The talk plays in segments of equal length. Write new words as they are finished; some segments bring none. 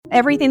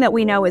everything that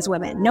we know as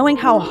women, knowing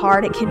how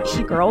hard it can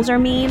be. Girls are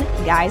mean,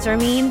 guys are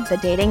mean. The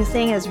dating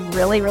thing is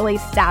really, really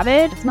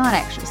savage. It's not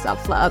actually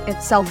self-love.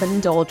 It's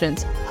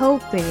self-indulgence,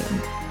 hoping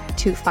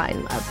to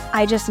find love.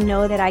 I just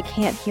know that I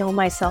can't heal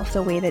myself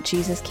the way that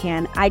Jesus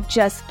can. I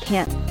just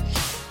can't.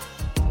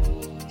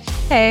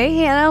 Hey,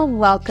 Hannah,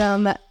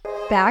 welcome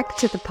back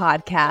to the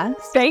podcast.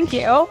 Thank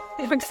you.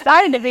 I'm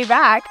excited to be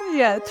back.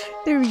 Yes.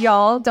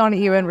 Y'all don't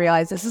even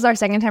realize this is our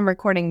second time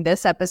recording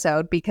this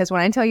episode, because when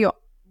I tell you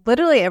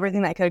literally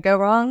everything that could go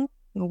wrong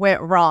went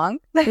wrong.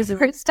 The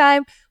first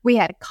time we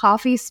had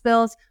coffee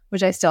spills,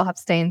 which I still have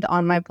stained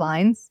on my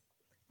blinds.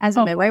 As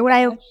a midway, when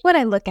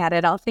I look at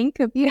it, I'll think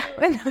of you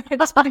and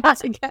it's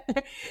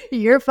together.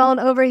 Your phone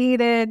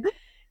overheated.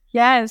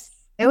 Yes.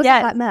 It was a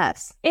hot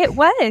mess. It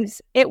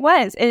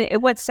was.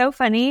 And what's so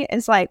funny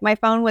is like my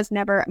phone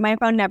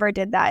never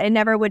did that. It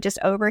never would just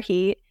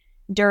overheat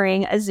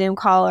during a Zoom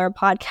call or a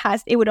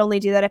podcast. It would only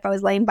do that if I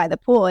was laying by the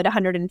pool at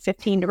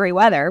 115-degree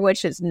weather,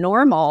 which is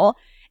normal.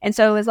 And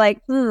so it was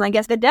like, I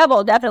guess the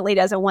devil definitely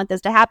doesn't want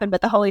this to happen,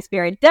 but the Holy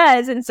Spirit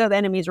does. And so the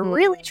enemy's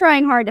really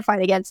trying hard to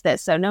fight against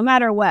this. So no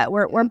matter what,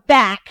 we're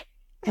back.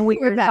 And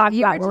we're back.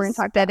 We're going to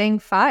talk betting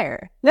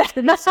fire.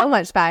 Not so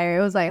much fire.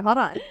 It was like, hold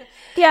on.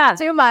 Yeah.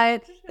 Too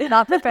much.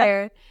 Not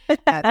prepared.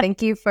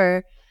 Thank you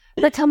for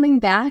coming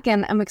back.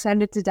 And I'm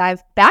excited to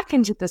dive back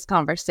into this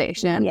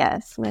conversation.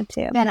 Yes, me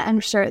too. And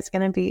I'm sure it's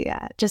going to be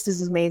just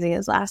as amazing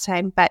as last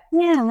time. But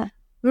yeah,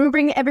 we're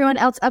bringing everyone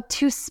else up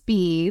to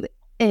speed.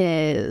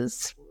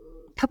 Is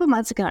a couple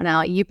months ago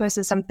now, you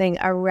posted something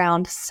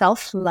around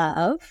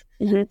self-love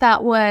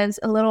that was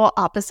a little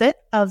opposite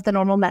of the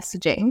normal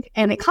messaging,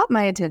 and it caught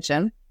my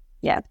attention.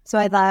 Yeah. So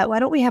I thought, why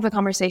don't we have a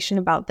conversation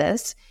about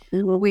this?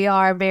 We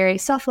are very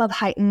self-love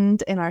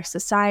heightened in our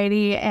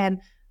society,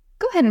 and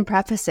go ahead and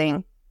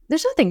prefacing,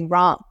 there's nothing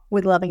wrong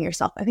with loving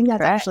yourself. I think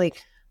that's actually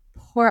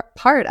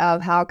part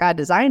of how God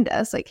designed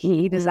us. Like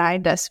he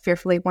designed us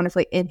fearfully,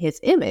 wonderfully in his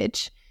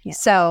image. Yeah.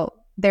 So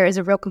there is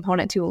a real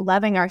component to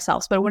loving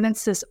ourselves. But when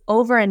it's this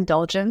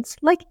overindulgence,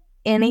 like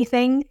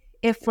anything,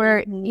 if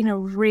we're,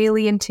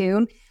 really in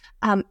tune,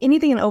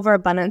 anything in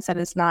overabundance that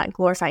is not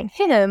glorifying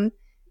him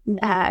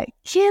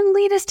can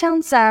lead us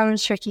down some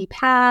tricky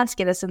paths,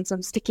 get us in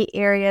some sticky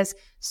areas.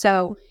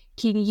 So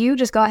can you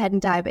just go ahead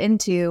and dive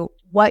into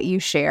what you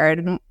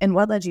shared and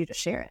what led you to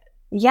share it?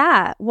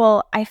 Yeah,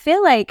 well, I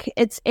feel like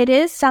it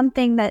is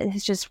something that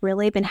has just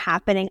really been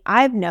happening.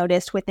 I've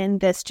noticed within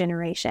this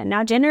generation.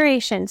 Now,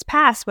 generations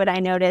past, what I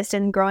noticed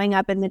in growing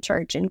up in the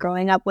church and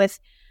growing up with,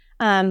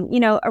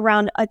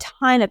 around a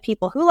ton of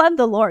people who love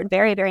the Lord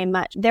very, very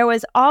much. There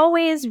was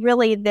always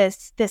really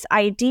this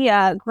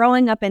idea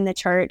growing up in the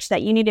church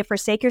that you need to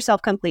forsake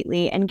yourself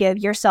completely and give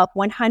yourself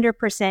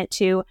 100%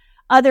 to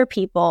other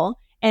people.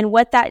 And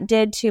what that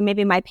did to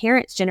maybe my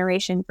parents'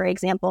 generation, for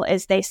example,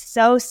 is they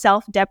so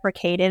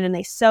self-deprecated and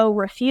they so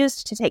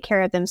refused to take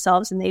care of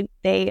themselves. And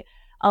they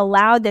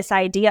allowed this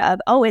idea of,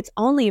 it's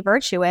only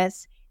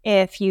virtuous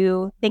if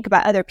you think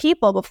about other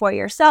people before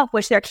yourself,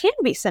 which there can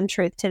be some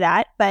truth to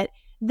that. But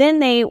then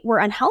they were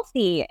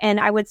unhealthy. And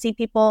I would see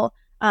people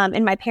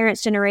in my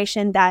parents'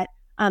 generation that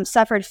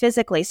suffered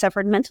physically,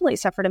 suffered mentally,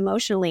 suffered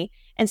emotionally.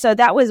 And so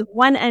that was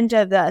one end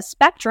of the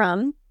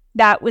spectrum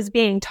that was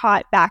being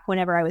taught back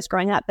whenever I was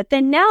growing up. But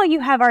then now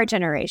you have our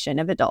generation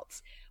of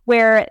adults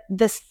where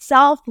the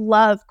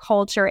self-love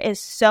culture is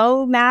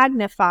so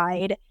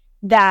magnified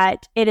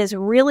that it is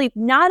really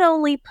not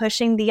only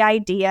pushing the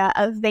idea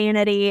of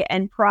vanity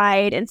and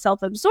pride and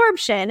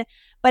self-absorption,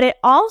 but it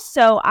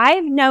also,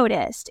 I've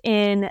noticed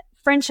in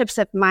friendships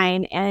of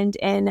mine and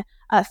in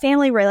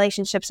family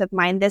relationships of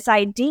mine, this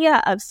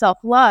idea of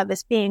self-love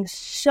is being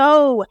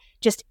so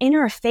just in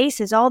our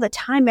faces all the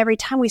time. Every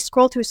time we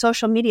scroll through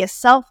social media,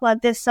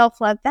 self-love this,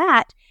 self-love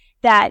that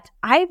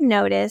I've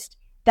noticed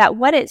that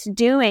what it's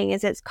doing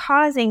is it's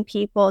causing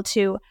people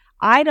to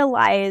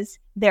idolize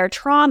their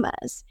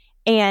traumas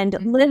and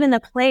live in the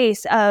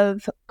place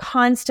of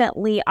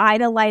constantly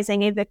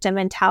idolizing a victim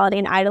mentality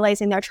and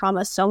idolizing their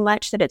trauma so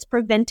much that it's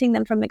preventing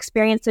them from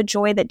experiencing the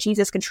joy that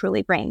Jesus can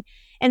truly bring.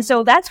 And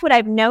so that's what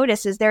I've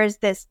noticed is there's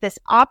this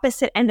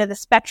opposite end of the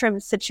spectrum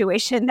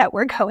situation that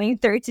we're going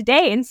through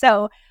today. And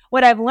so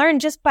what I've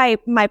learned just by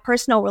my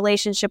personal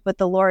relationship with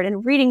the Lord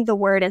and reading the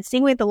Word and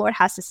seeing what the Lord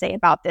has to say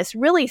about this,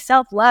 really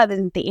self-love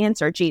isn't the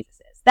answer, Jesus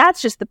is.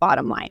 That's just the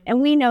bottom line.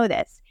 And we know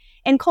this.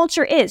 And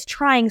culture is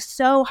trying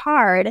so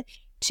hard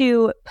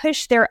to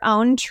push their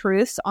own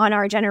truths on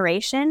our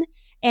generation.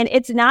 And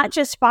it's not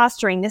just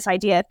fostering this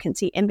idea of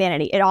conceit and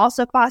vanity. It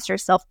also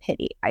fosters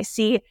self-pity. I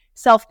see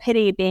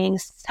self-pity being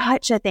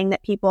such a thing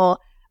that people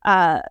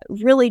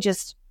really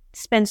just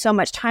spend so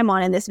much time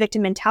on in this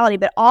victim mentality,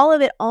 but all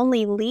of it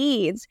only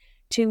leads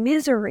to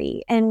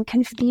misery and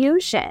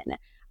confusion,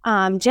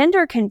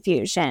 gender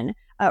confusion,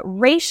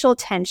 racial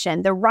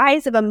tension, the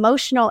rise of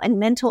emotional and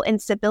mental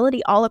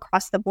instability all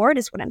across the board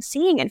is what I'm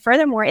seeing. And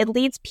furthermore, it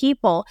leads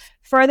people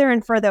further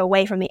and further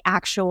away from the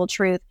actual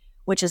truth,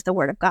 which is the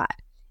Word of God.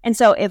 And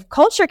so if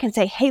culture can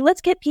say, hey,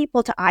 let's get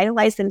people to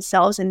idolize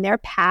themselves and their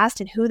past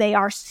and who they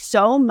are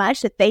so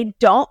much that they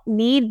don't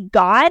need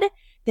God,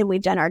 then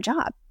we've done our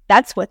job.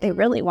 That's what they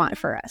really want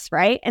for us,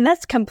 right? And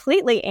that's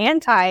completely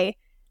anti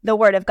the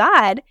word of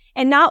God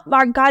and not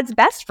our God's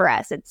best for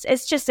us.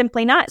 It's just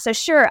simply not. So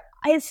sure,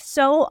 it's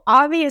so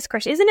obvious,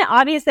 Christian. Isn't it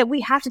obvious that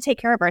we have to take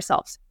care of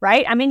ourselves,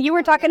 right? I mean, you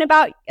were talking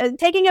about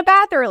taking a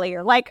bath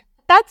earlier. Like,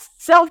 that's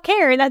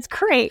self-care, and that's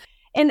great.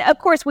 And of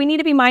course, we need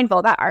to be mindful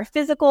about our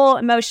physical,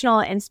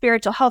 emotional, and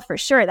spiritual health for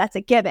sure. That's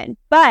a given.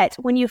 But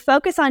when you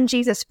focus on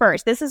Jesus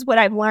first, this is what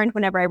I've learned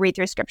whenever I read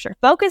through scripture.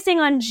 Focusing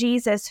on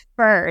Jesus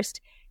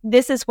first,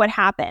 this is what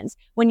happens.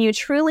 When you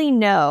truly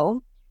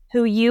know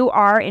who you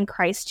are in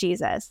Christ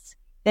Jesus,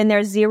 then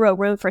there's zero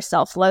room for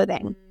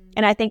self-loathing.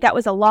 And I think that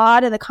was a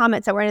lot of the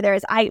comments that were in there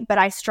is but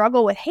I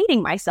struggle with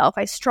hating myself.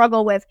 I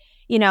struggle with,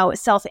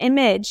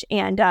 self-image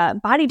and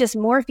body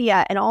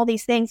dysmorphia and all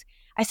these things.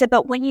 I said,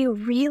 but when you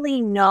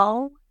really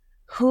know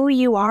who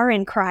you are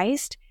in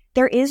Christ,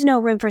 there is no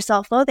room for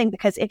self-loathing,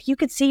 because if you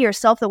could see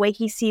yourself the way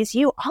he sees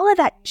you, all of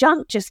that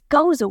junk just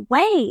goes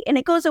away, and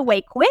it goes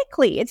away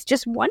quickly. It's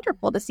just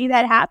wonderful to see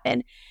that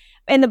happen.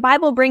 And the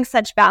Bible brings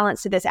such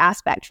balance to this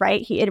aspect,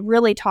 right? It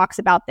really talks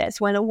about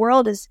this. When the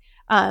world is,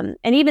 and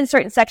even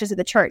certain sections of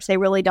the church, they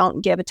really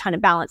don't give a ton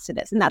of balance to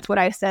this. And that's what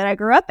I said I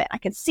grew up in. I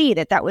could see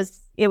that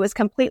it was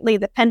completely,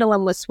 the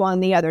pendulum was swung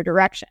the other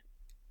direction.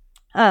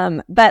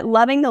 But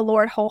loving the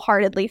Lord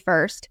wholeheartedly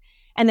first,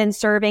 and then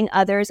serving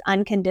others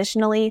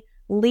unconditionally,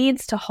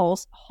 leads to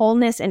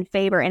wholeness and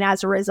favor. And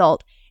as a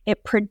result,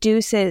 it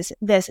produces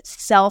this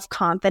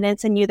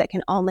self-confidence in you that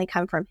can only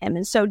come from him.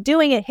 And so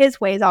doing it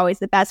his way is always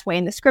the best way.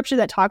 And the scripture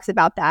that talks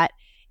about that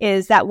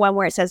is that one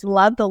where it says,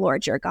 love the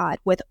Lord your God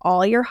with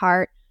all your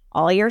heart,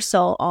 all your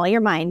soul, all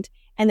your mind.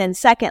 And then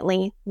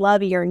secondly,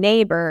 love your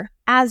neighbor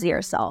as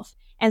yourself.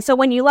 And so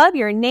when you love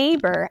your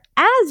neighbor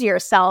as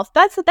yourself,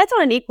 that's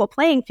on an equal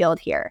playing field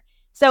here.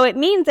 So it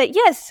means that,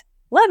 yes,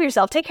 love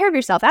yourself, take care of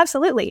yourself,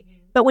 absolutely.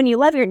 But when you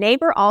love your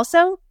neighbor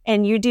also,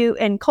 and you do,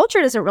 and culture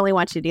doesn't really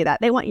want you to do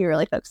that. They want you to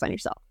really focus on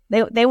yourself.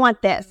 They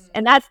want this,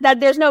 and that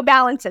there's no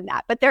balance in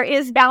that, but there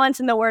is balance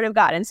in the Word of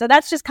God. And so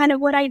that's just kind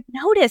of what I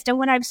noticed, and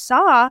what I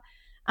saw,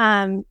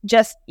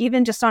 just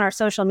on our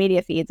social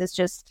media feeds.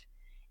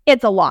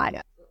 It's a lot.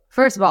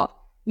 First of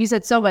all, you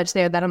said so much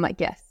there that I'm like,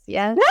 yes.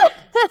 And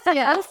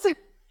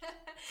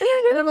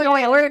I'm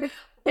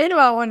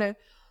like,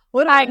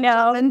 what I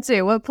know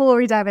into? What pool are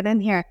we diving in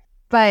here?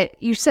 But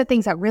you said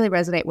things that really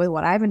resonate with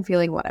what I've been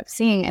feeling, what I'm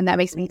seeing, and that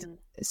makes me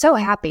so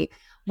happy.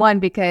 One,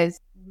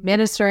 because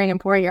ministering and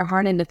pouring your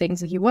heart into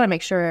things, like, you want to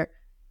make sure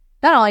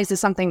not only is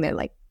this something that,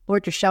 like,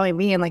 Lord, you're showing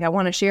me, and like I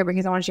want to share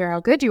because I want to share how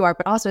good you are,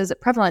 but also is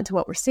it prevalent to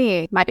what we're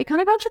seeing? Might be kind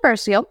of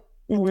controversial,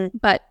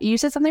 but you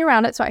said something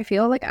around it, so I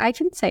feel like I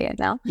can say it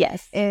now.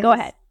 Yes, go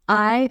ahead.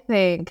 I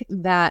think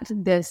that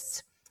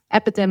this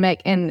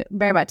epidemic, and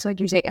very much like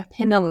you say, a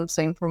pendulum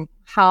swing from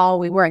how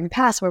we were in the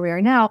past, where we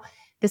are now,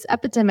 this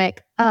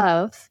epidemic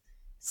of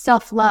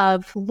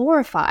self-love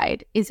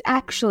glorified is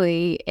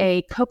actually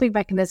a coping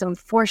mechanism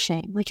for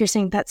shame. Like you're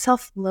saying, that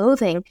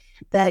self-loathing,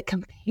 that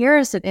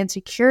comparison,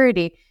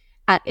 insecurity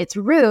at its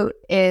root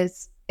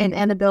is an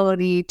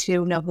inability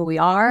to know who we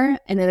are,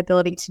 an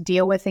inability to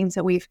deal with things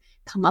that we've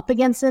come up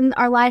against in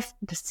our life,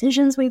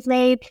 decisions we've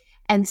made.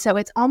 And so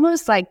it's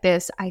almost like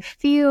this, I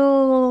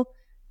feel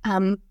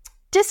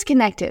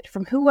disconnected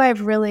from who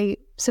I've really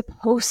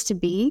supposed to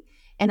be.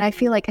 And I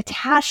feel like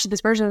attached to this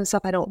version of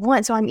myself I don't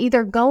want. So I'm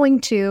either going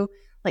to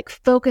like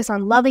focus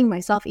on loving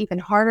myself even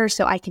harder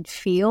so I can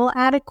feel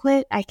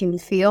adequate, I can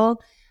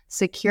feel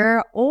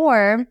secure,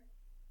 or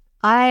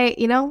I'm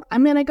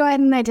going to go ahead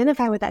and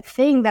identify with that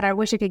thing that I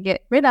wish I could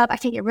get rid of. I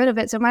can't get rid of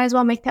it. So might as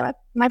well make that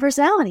my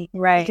personality.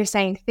 Right. Like you're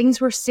saying,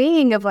 things we're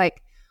seeing of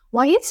like,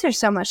 why is there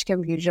so much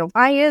confusion?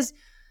 Why is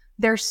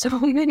there so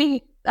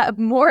many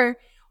more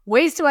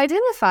ways to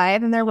identify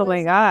than there was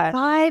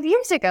 5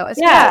 years ago?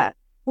 Yeah.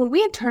 When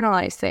we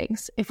internalize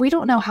things, if we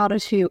don't know how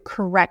to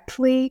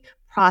correctly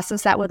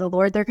process that with the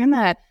Lord, they're going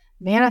to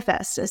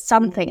manifest as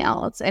something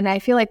else. And I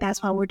feel like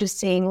that's why we're just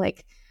seeing,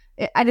 like,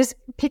 I just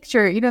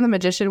picture, the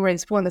magician where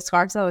he's pulling the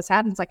scarves out of his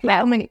hat, and it's like,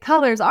 how many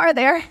colors are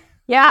there?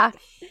 Yeah.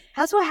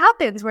 That's what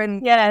happens when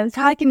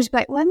God can just be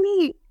like, let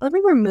me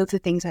remove the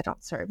things that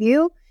don't serve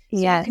you. So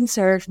you can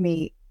serve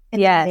me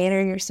in the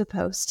manner you're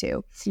supposed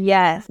to.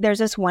 Yes. There's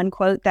this one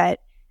quote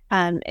that,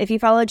 if you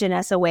follow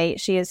Janessa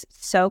Waite, she is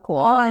so cool.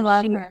 Oh, I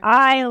love her.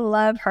 I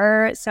love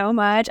her so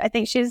much. I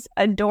think she's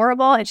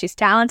adorable, and she's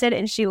talented,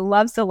 and she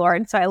loves the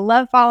Lord. So I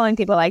love following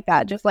people like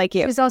that, just like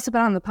you. She's also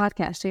been on the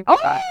podcast too. Oh,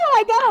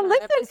 I gotta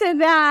listen to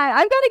that.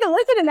 I've got to go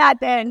listen to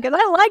that then, because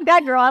I like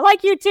that girl. I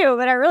like you too,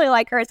 but I really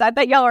like her. So I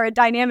bet y'all are a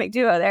dynamic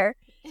duo there.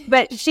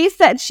 But she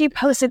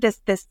posted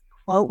this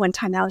quote one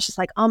time that I was just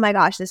like, oh my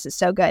gosh, this is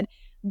so good.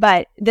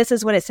 But this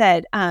is what it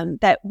said,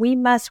 that we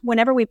must,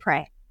 whenever we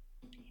pray,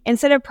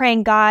 instead of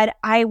praying, God,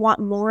 I want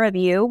more of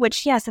you,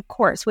 which, yes, of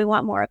course, we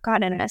want more of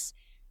God in us,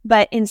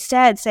 but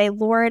instead say,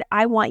 Lord,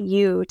 I want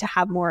you to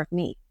have more of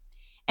me.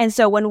 And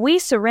so when we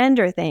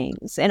surrender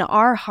things in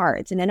our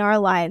hearts and in our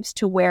lives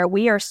to where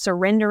we are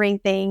surrendering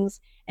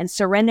things and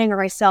surrendering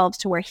ourselves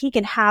to where he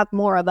can have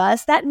more of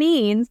us, that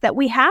means that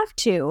we have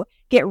to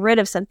get rid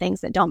of some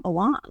things that don't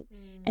belong.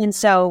 And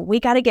so we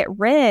got to get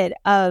rid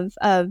of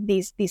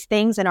these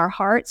things in our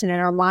hearts and in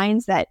our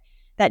minds that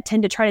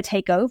tend to try to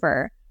take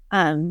over,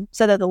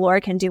 so that the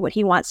Lord can do what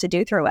he wants to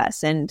do through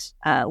us and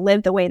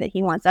live the way that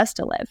he wants us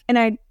to live. And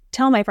I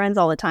tell my friends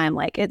all the time,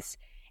 like,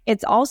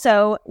 it's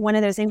also one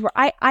of those things where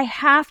I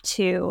have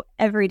to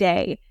every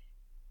day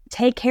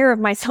take care of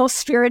myself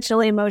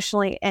spiritually,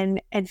 emotionally, and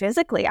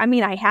physically. I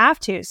mean, I have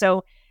to.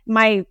 So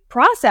my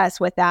process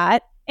with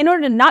that, in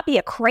order to not be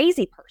a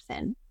crazy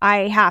person,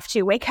 I have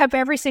to wake up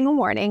every single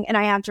morning and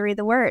I have to read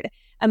the word.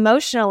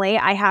 Emotionally,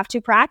 I have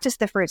to practice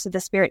the fruits of the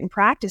Spirit and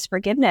practice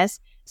forgiveness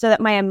so that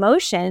my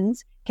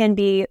emotions can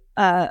be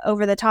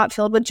over the top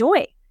filled with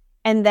joy.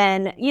 And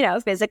then,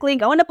 physically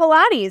going to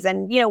Pilates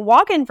and,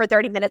 walking for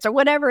 30 minutes or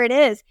whatever it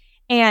is.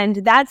 And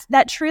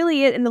that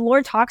truly is, and the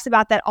Lord talks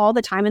about that all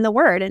the time in the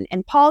word.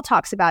 And Paul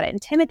talks about it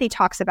and Timothy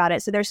talks about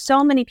it. So there's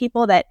so many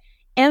people that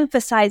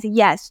emphasize,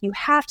 yes, you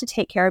have to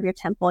take care of your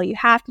temple. You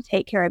have to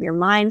take care of your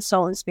mind,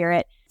 soul, and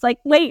spirit. It's like,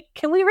 wait,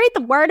 can we read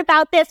the word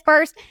about this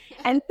first?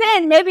 And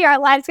then maybe our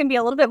lives can be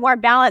a little bit more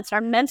balanced.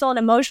 Our mental and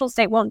emotional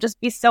state won't just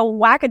be so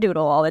wackadoodle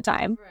all the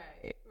time.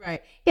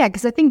 Right. Yeah,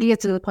 because I think you get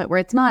to the point where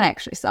it's not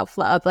actually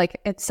self-love. Like,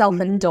 it's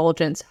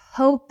self-indulgence,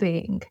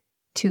 hoping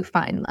to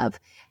find love.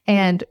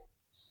 And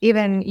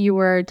even you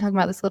were talking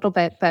about this a little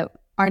bit, but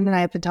Arden and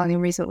I have been talking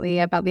recently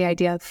about the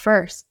idea of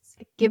firsts.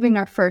 Giving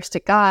our first to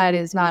God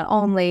is not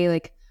only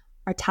like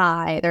our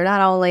tithe, or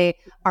not only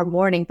our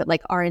mourning, but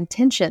like our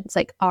intentions,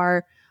 like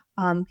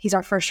he's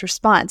our first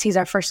response. He's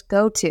our first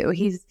go-to.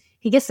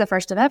 He gets the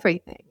first of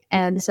everything.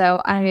 And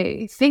so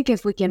I think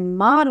if we can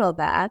model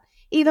that,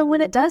 even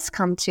when it does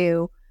come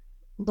to,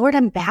 Lord,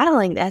 I'm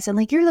battling this, and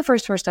like, you're the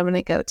first person I'm going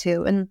to go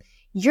to, and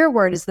your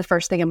word is the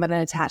first thing I'm going to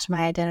attach my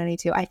identity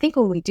to. I think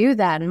when we do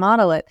that and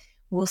model it,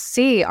 we'll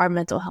see our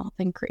mental health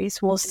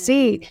increase. We'll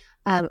see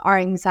our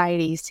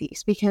anxiety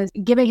cease, because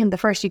giving him the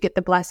first, you get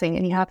the blessing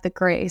and you have the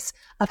grace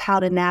of how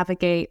to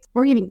navigate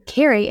or even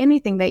carry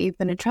anything that you've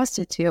been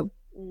entrusted to.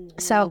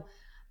 So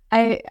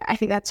I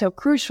think that's so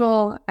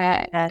crucial.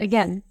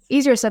 Again,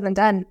 easier said than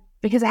done,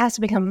 because it has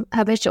to become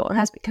habitual. It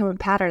has to become a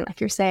pattern. Like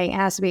you're saying, it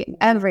has to be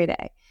every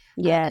day.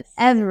 Yes.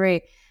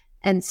 Every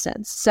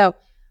instance. So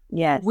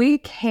yes, we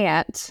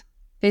can't,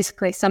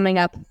 basically summing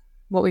up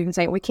what we've been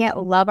saying, we can't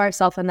love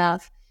ourselves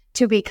enough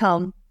to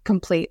become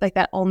complete. Like,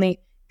 that only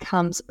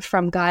comes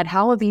from God.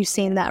 How have you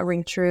seen that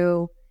ring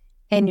true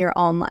in your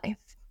own life?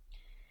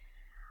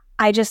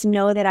 I just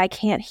know that I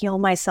can't heal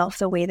myself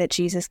the way that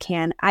Jesus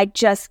can. I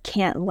just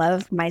can't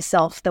love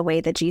myself the way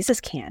that Jesus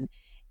can.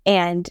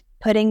 And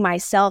putting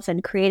myself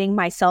and creating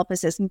myself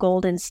as this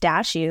golden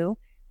statue,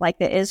 like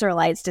the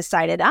Israelites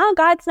decided, oh,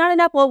 God's not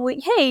enough. Well,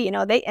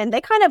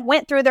 they kind of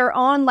went through their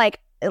own like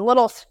a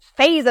little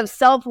phase of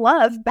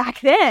self-love back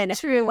then.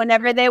 True.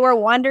 Whenever they were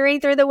wandering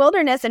through the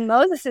wilderness in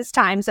Moses'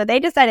 time. So they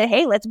decided,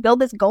 hey, let's build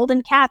this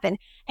golden calf. And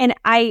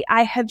I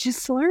have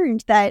just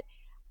learned that,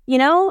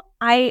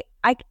 I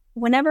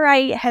whenever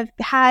I have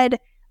had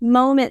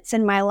moments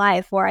in my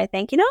life where I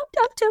think, I'm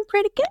doing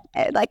pretty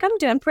good. Like, I'm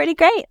doing pretty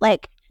great.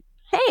 Like,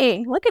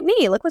 hey, look at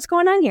me. Look what's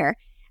going on here.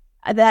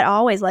 That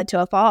always led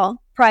to a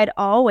fall. Pride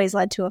always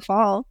led to a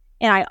fall.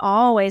 And I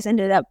always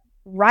ended up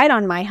right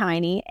on my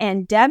hiney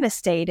and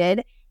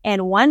devastated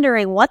and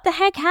wondering what the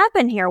heck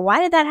happened here? Why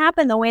did that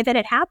happen the way that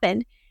it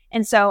happened?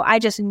 And so I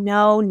just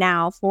know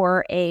now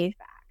for a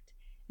fact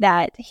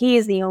that he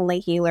is the only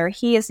healer.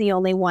 He is the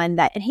only one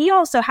and he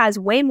also has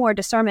way more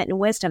discernment and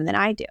wisdom than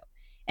I do.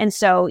 And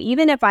so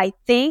even if I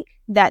think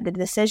that the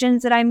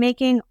decisions that I'm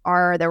making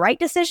are the right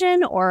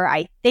decision, or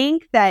I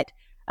think that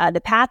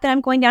the path that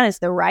I'm going down is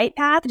the right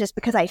path just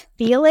because I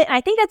feel it.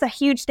 I think that's a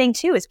huge thing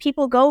too, is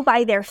people go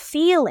by their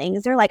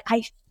feelings. They're like,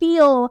 I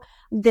feel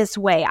this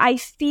way. I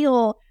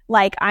feel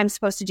like I'm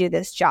supposed to do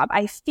this job.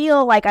 I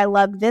feel like I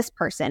love this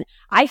person.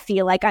 I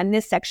feel like I'm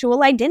this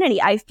sexual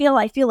identity. I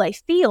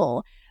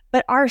feel.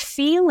 But our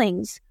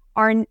feelings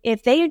are,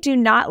 if they do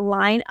not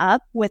line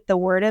up with the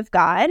word of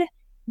God,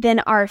 then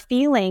our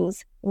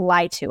feelings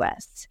lie to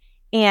us.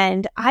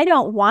 And I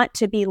don't want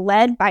to be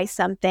led by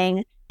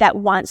something that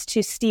wants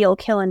to steal,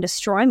 kill, and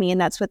destroy me.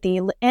 And that's what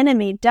the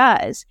enemy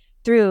does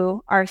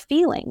through our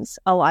feelings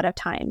a lot of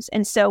times.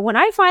 And so when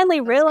I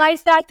finally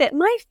realized that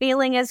my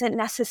feeling isn't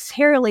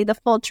necessarily the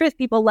full truth,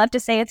 people love to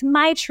say it's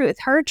my truth,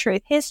 her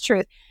truth, his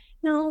truth.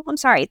 No, I'm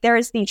sorry. There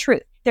is the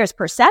truth. There's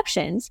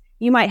perceptions.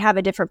 You might have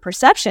a different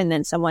perception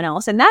than someone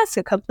else, and that's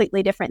a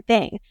completely different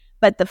thing.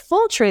 But the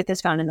full truth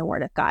is found in the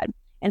Word of God.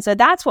 And so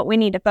that's what we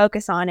need to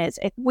focus on, is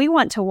if we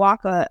want to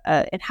walk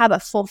and have a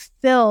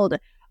fulfilled,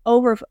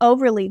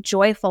 overly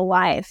joyful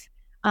life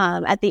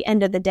at the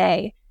end of the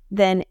day,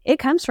 then it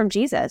comes from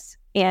Jesus.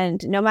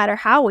 And no matter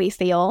how we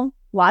feel,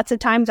 lots of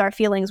times our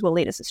feelings will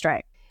lead us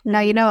astray.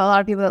 Now, a lot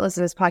of people that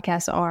listen to this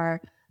podcast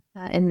are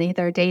in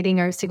either dating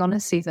or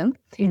singleness season.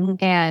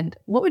 Mm-hmm. And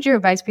what would your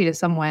advice be to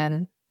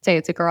someone, say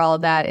it's a girl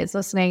that is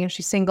listening and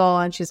she's single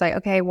and she's like,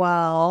 okay,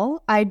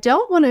 well, I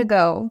don't want to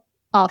go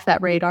off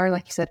that radar,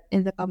 like you said,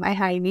 end up on my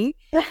high knee.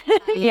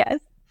 Yes.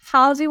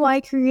 how do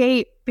I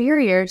create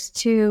barriers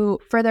to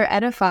further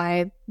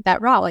edify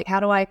that raw? Like, how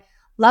do I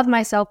love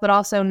myself, but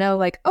also know,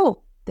 like,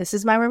 oh, this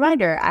is my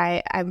reminder.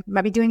 I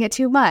might be doing it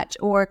too much,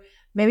 or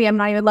maybe I'm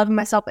not even loving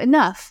myself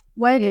enough.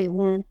 What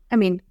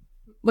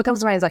comes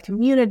to mind is like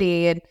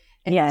community and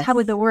Yes. how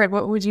would the word,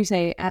 what would you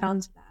say add on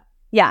to that?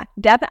 Yeah,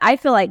 definitely. I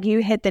feel like you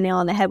hit the nail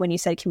on the head when you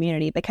said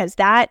community, because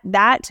that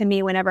to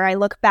me, whenever I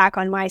look back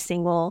on my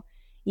single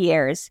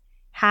years,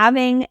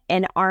 having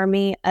an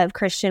army of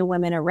Christian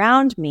women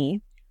around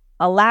me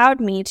allowed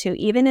me to,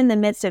 even in the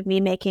midst of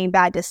me making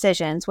bad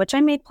decisions, which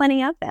I made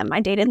plenty of them. I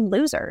dated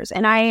losers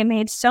and I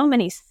made so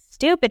many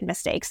stupid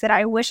mistakes that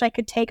I wish I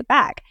could take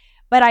back.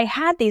 But I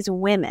had these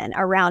women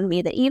around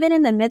me that even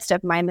in the midst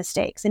of my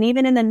mistakes and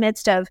even in the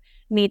midst of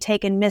me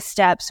taking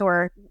missteps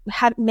or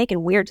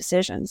making weird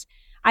decisions,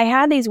 I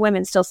had these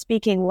women still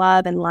speaking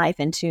love and life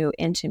into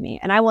me.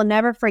 And I will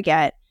never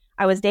forget,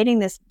 I was dating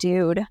this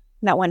dude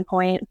at one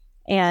point,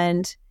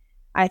 and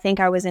I think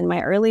I was in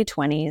my early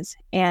 20s,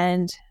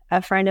 and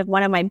a friend of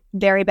one of my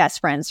very best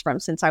friends from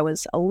since I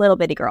was a little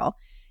bitty girl,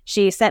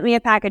 she sent me a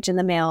package in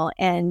the mail,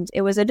 and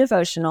it was a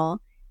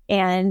devotional,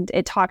 and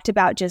it talked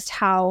about just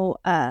how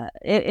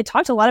it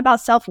talked a lot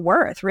about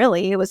self-worth.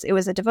 Really, it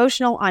was a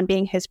devotional on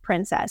being his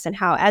princess and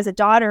how, as a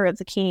daughter of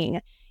the king,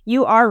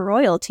 you are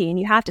royalty and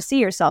you have to see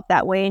yourself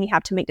that way, and you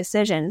have to make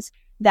decisions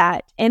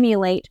that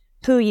emulate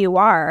who you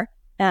are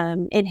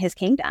in his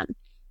kingdom.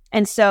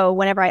 And so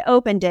whenever I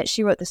opened it,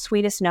 she wrote the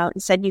sweetest note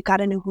and said, you got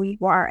to know who you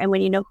are. And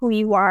when you know who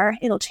you are,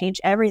 it'll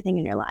change everything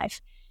in your life.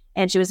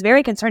 And she was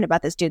very concerned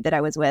about this dude that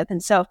I was with.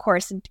 And so, of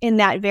course, in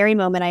that very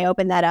moment, I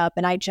opened that up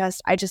and I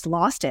just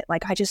lost it.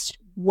 Like, I just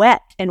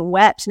wept and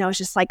wept. And I was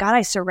just like, God,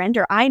 I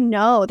surrender. I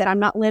know that I'm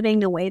not living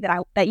the way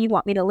that you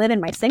want me to live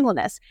in my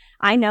singleness.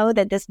 I know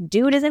that this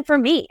dude isn't for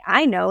me.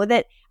 I know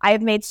that I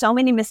have made so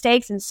many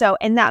mistakes. And so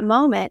in that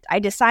moment, I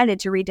decided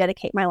to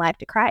rededicate my life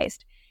to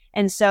Christ.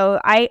 And so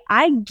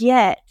I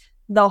get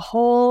the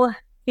whole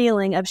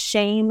feeling of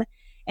shame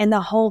and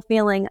the whole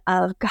feeling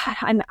of, God,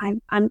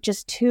 I'm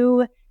just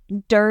too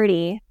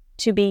dirty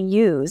to be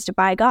used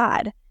by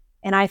God.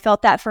 And I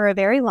felt that for a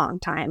very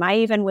long time. I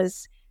even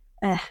was,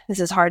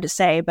 this is hard to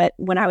say, but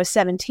when I was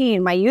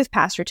 17, my youth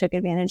pastor took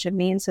advantage of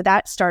me. And so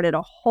that started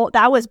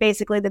that was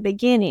basically the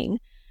beginning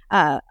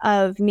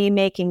of me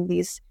making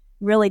these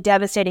really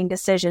devastating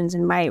decisions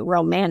in my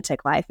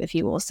romantic life, if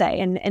you will say.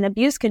 And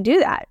abuse can do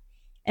that.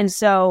 And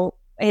so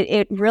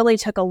it really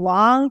took a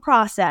long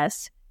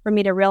process for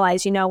me to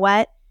realize, you know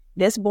what?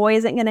 This boy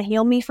isn't going to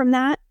heal me from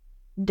that.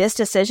 This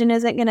decision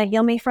isn't going to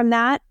heal me from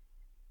that.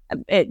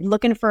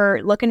 Looking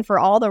for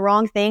all the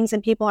wrong things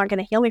and people aren't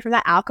going to heal me from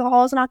that.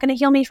 Alcohol is not going to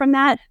heal me from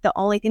that. The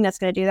only thing that's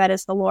going to do that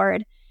is the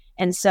Lord.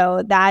 And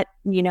so that,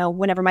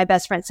 whenever my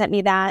best friend sent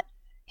me that,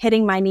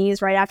 hitting my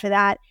knees right after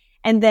that.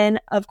 And then,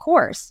 of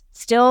course,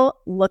 still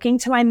looking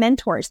to my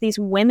mentors, these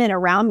women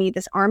around me,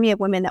 this army of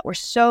women that were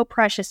so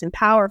precious and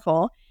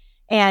powerful,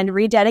 and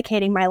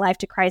rededicating my life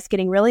to Christ,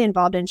 getting really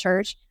involved in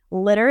church.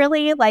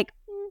 Literally,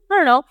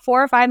 4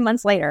 or 5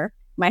 months later,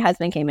 my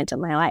husband came into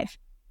my life.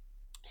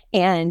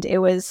 And it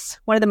was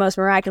one of the most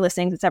miraculous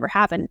things that's ever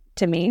happened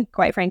to me,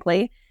 quite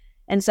frankly.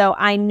 And so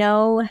I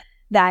know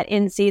that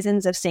in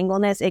seasons of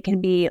singleness, it can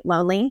be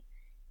lonely.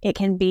 It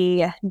can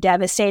be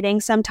devastating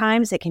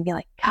sometimes. It can be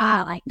like,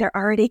 God, they're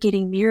already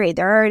getting married.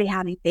 They're already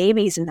having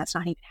babies, and that's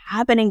not even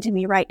happening to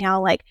me right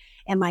now.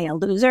 Am I a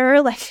loser?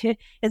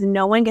 Is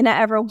no one going to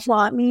ever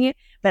want me?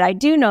 But I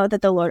do know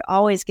that the Lord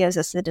always gives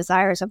us the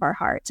desires of our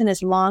hearts. And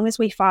as long as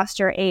we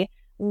foster a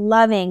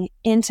loving,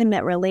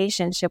 intimate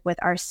relationship with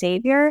our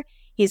Savior,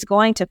 He's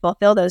going to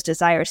fulfill those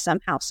desires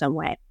somehow, some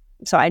way.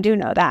 So I do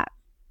know that.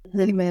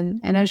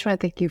 Amen. And I just want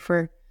to thank you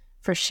for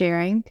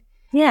sharing.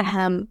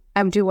 Yeah.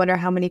 I do wonder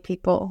how many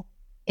people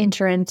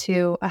enter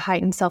into a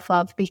heightened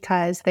self-love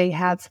because they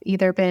have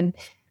either been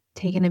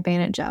taken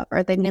advantage of,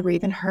 or they've never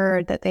even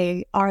heard that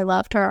they are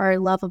loved or are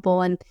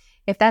lovable. And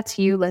if that's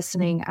you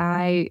listening,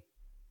 I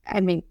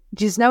mean,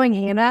 just knowing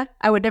Hannah,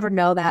 I would never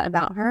know that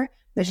about her,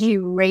 but she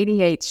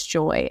radiates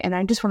joy. And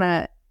I just want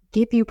to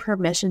give you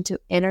permission to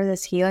enter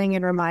this healing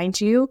and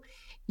remind you,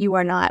 you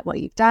are not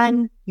what you've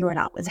done. You are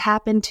not what's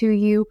happened to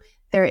you.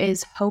 There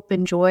is hope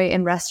and joy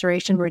and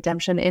restoration,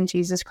 redemption in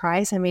Jesus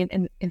Christ. I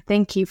mean, and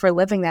thank you for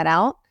living that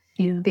out,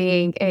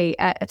 being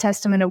a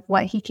testament of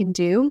what He can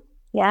do.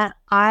 Yeah.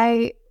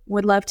 I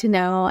would love to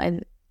know,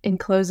 and in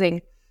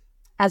closing,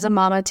 as a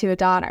mama to a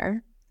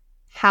daughter,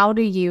 how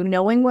do you,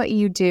 knowing what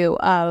you do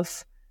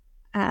of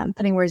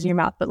putting words in your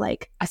mouth, but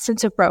a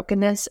sense of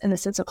brokenness and a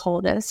sense of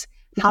wholeness,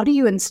 how do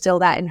you instill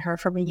that in her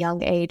from a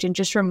young age and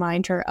just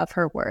remind her of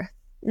her worth?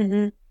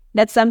 Mm-hmm.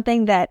 That's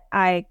something that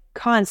I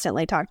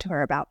constantly talk to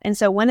her about. And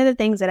so one of the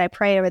things that I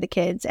pray over the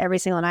kids every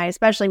single night,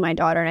 especially my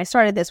daughter, and I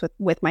started this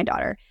with my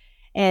daughter,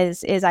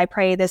 is I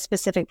pray this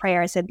specific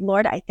prayer. I said,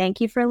 Lord, I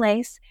thank you for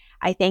Lace.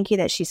 I thank you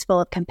that she's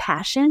full of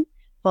compassion,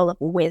 full of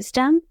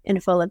wisdom,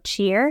 and full of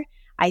cheer.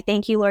 I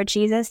thank you, Lord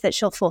Jesus, that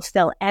she'll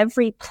fulfill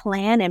every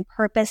plan and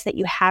purpose that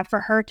you have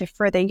for her to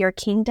further your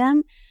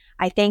kingdom.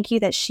 I thank you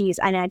that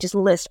and I just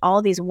list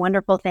all these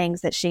wonderful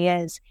things that she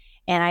is.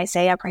 And I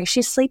say, I pray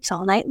she sleeps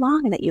all night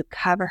long and that you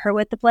cover her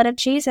with the blood of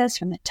Jesus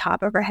from the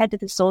top of her head to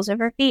the soles of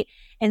her feet.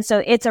 And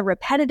so it's a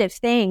repetitive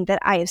thing that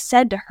I have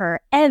said to her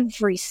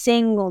every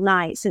single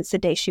night since the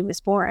day she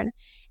was born.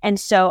 And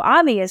so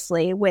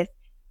obviously with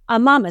a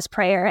mama's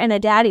prayer and a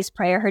daddy's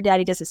prayer, her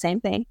daddy does the same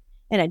thing,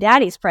 and a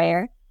daddy's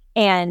prayer.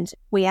 And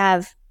we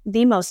have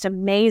the most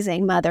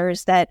amazing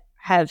mothers that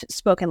have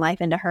spoken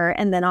life into her.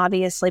 And then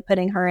obviously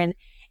putting her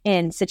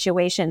in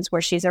situations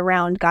where she's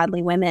around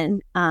godly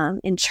women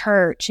in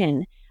church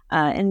and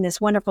in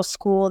this wonderful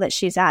school that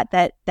she's at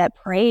that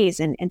prays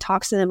and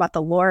talks to them about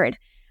the Lord.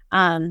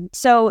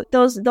 So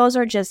those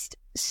are just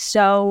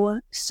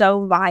so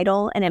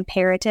vital and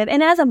imperative.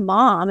 And as a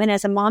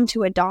mom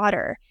to a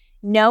daughter,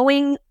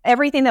 knowing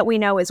everything that we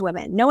know as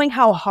women, knowing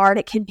how hard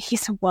it can be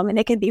as a woman,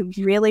 it can be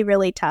really,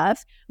 really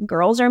tough.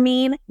 Girls are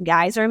mean,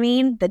 guys are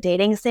mean. The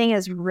dating thing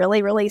is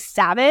really, really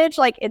savage.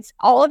 Like it's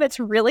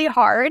really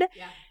hard.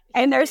 Yeah.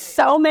 And there's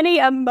so many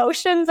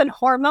emotions and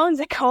hormones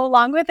that go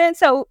along with it.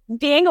 So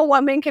being a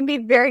woman can be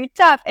very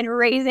tough, and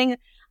raising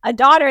a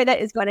daughter that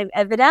is going to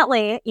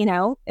evidently,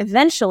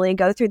 eventually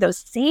go through those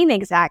same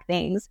exact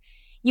things.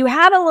 You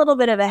have a little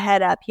bit of a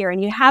head up here,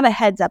 and you have a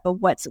heads up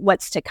of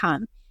what's to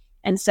come.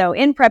 And so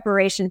in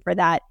preparation for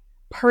that,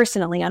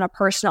 personally, on a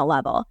personal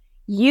level,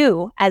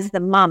 you as the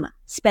mama,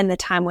 spend the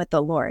time with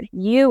the Lord.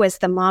 You as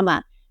the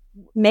mama,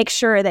 make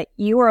sure that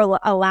you are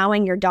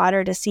allowing your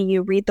daughter to see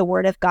you read the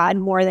Word of God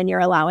more than you're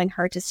allowing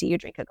her to see you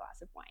drink a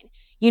glass of wine.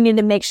 You need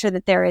to make sure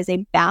that there is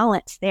a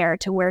balance there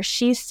to where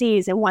she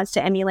sees and wants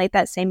to emulate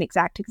that same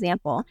exact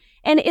example.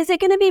 And is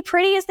it going to be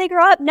pretty as they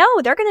grow up? No,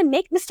 they're going to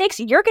make mistakes.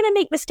 You're going to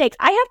make mistakes.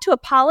 I have to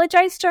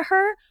apologize to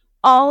her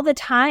all the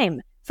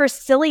time for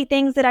silly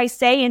things that I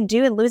say and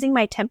do and losing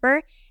my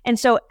temper. And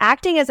so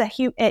acting as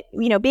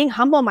being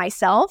humble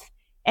myself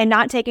and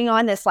not taking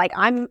on this, like,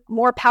 I'm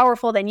more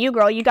powerful than you,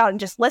 girl, you got to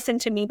just listen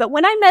to me. But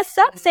when I mess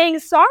up, saying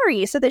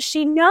sorry so that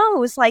she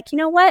knows, like, you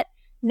know what?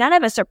 None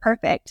of us are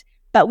perfect,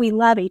 but we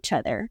love each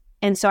other.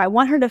 And so I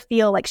want her to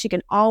feel like she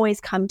can always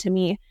come to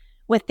me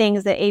with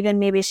things that even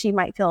maybe she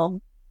might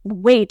feel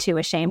way too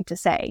ashamed to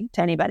say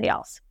to anybody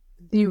else.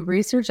 The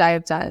research I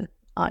have done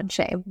on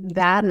shame,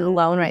 that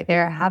alone right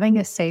there, having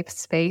a safe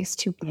space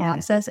to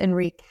process and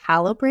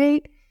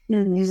recalibrate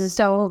is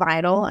so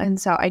vital. And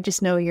so I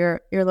just know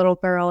your little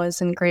girl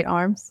is in great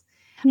arms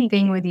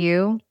being with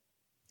you.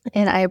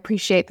 And I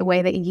appreciate the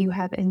way that you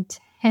have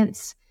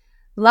intense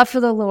love for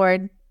the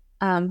Lord,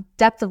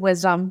 depth of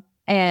wisdom,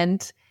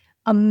 and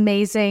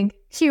amazing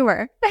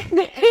humor.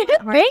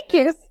 Thank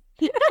you.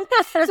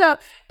 So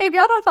if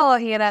y'all don't follow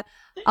Hannah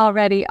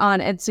already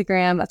on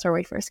Instagram, that's where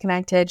we first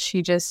connected.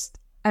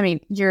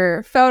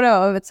 Your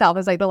photo of itself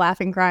is like the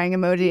laughing, crying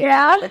emoji.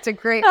 Yeah. It's a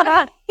great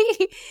way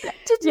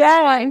to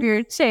describe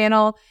your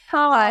channel. Do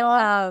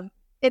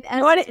you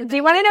want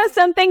to know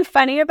something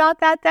funny about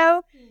that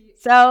though?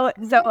 So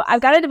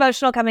I've got a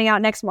devotional coming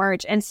out next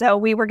March, and so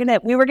we were gonna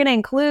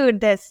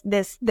include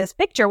this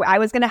picture. I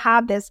was gonna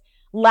have this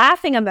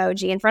laughing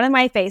emoji in front of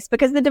my face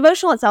because the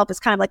devotional itself is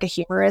kind of like a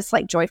humorous,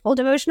 like joyful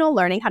devotional,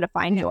 learning how to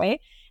find joy.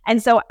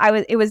 And so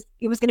it was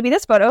gonna be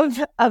this photo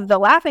of the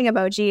laughing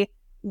emoji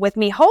with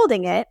me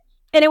holding it,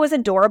 and it was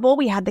adorable.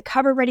 We had the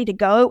cover ready to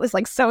go. It was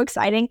like so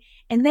exciting.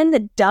 And then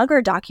the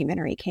Duggar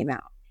documentary came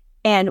out,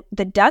 and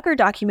the Duggar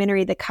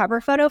documentary, the cover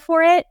photo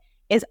for it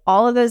is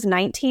all of those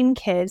 19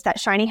 kids,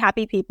 that shiny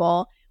happy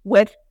people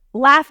with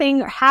laughing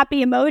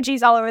happy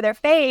emojis all over their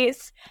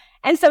face.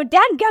 And so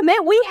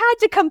dadgummit, we had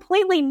to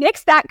completely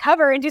nix that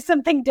cover and do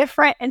something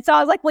different. And so I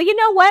was like, well, you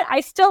know what?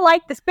 I still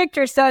like this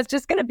picture, so it's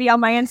just going to be on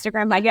my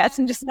Instagram, I guess,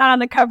 and just not on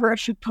the cover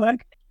of the book.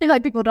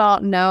 Like, people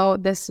don't know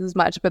this as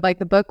much, but like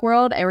the book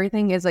world,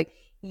 everything is like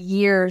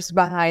years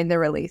behind the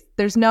release.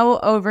 There's no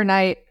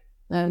overnight.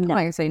 I'm not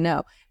gonna say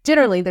no.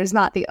 Generally, there's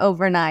not the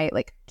overnight,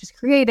 like, just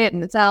create it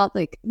and it's out.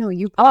 Like, no,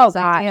 you. Oh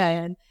God.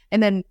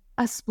 And then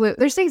a split.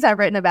 There's things I've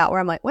written about where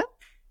I'm like, well,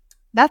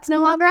 that's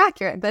no longer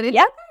accurate. But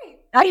yeah,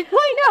 I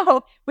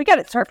know. We got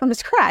to start from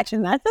scratch,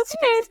 and that's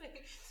okay.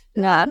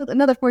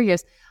 Another 4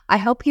 years. I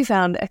hope you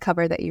found a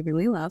cover that you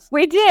really love.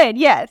 We did.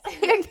 Yes,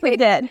 we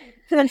did.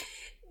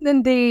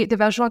 Then the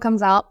devotional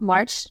comes out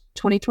March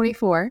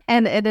 2024,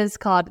 and it is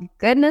called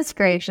Goodness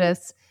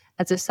Gracious.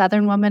 As a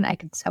Southern woman, I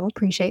can so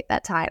appreciate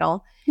that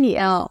title.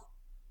 Yeah. Now,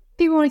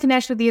 people want to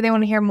connect with you. They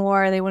want to hear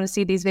more. They want to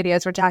see these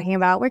videos we're talking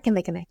about. Where can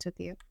they connect with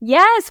you?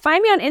 Yes,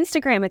 find me on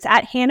Instagram. It's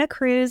at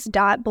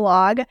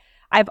hannahcruz.blog.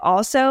 I've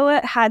also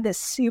had this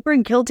super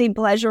guilty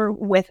pleasure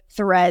with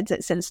Threads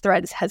since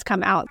Threads has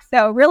come out.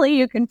 So really,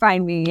 you can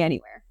find me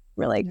anywhere,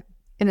 really.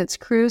 And it's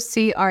Crews,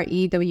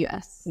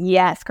 Crews.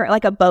 Yes,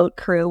 like a boat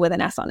crew with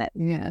an S on it.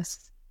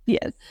 Yes.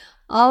 Yes.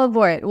 All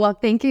aboard. Well,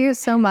 thank you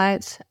so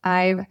much.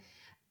 I've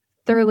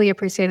thoroughly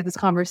appreciated this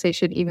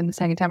conversation, even the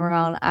second time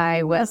around.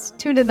 I was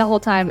tuned in the whole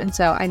time, and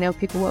so I know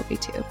people will be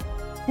too.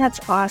 That's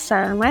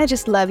awesome. I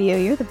just love you.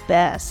 You're the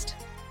best.